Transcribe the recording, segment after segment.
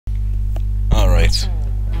Right.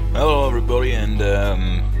 Hello everybody, and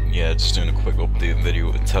yeah, just doing a quick update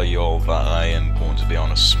video to tell you all that I am going to be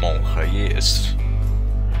on a small hiatus,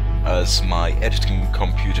 as my editing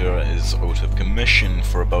computer is out of commission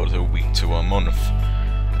for about a week to a month.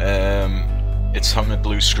 It's having a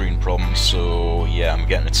blue screen problem, so yeah, I'm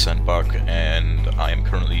getting it sent back, and I am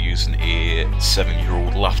currently using a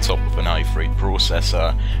 7-year-old laptop with an i3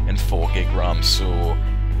 processor and 4GB RAM, so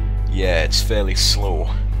yeah, it's fairly slow.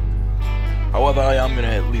 However, I am going to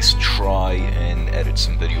at least try and edit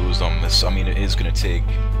some videos on this. I mean, it is going to take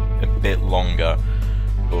a bit longer,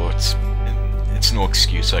 but it's no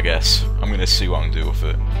excuse, I guess. I'm going to see what I can do with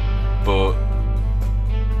it. But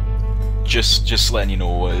just letting you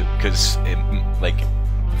know, because like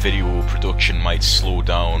video production might slow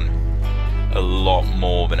down a lot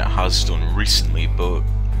more than it has done recently, but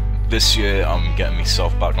this year I'm getting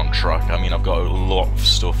myself back on track. I mean, I've got a lot of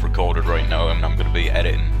stuff recorded right now, and I'm going to be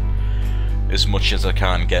editing as much as I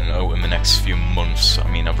can, getting it out in the next few months. I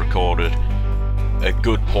mean, I've recorded a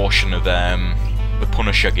good portion of the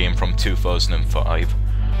Punisher game from 2005.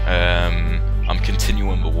 I'm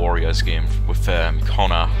continuing the Warriors game with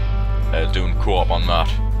Connor, doing co-op on that.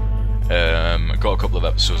 I got a couple of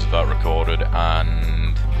episodes of that recorded,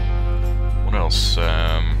 and what else?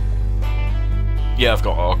 Yeah, I've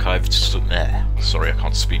got archived stuff. Sorry, I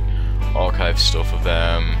can't speak. Archived stuff of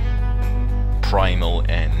Primal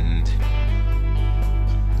and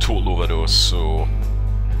Total Overdose, so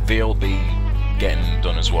they'll be getting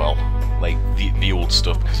done as well, like the old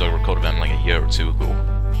stuff, because I recorded them like a year or two ago.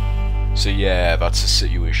 So yeah, that's the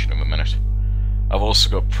situation at the minute. I've also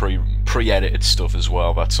got pre-edited stuff as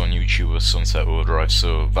well that's on YouTube with Sunset Overdrive,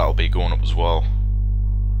 so that'll be going up as well.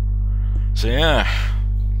 So yeah,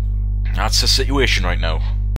 that's the situation right now.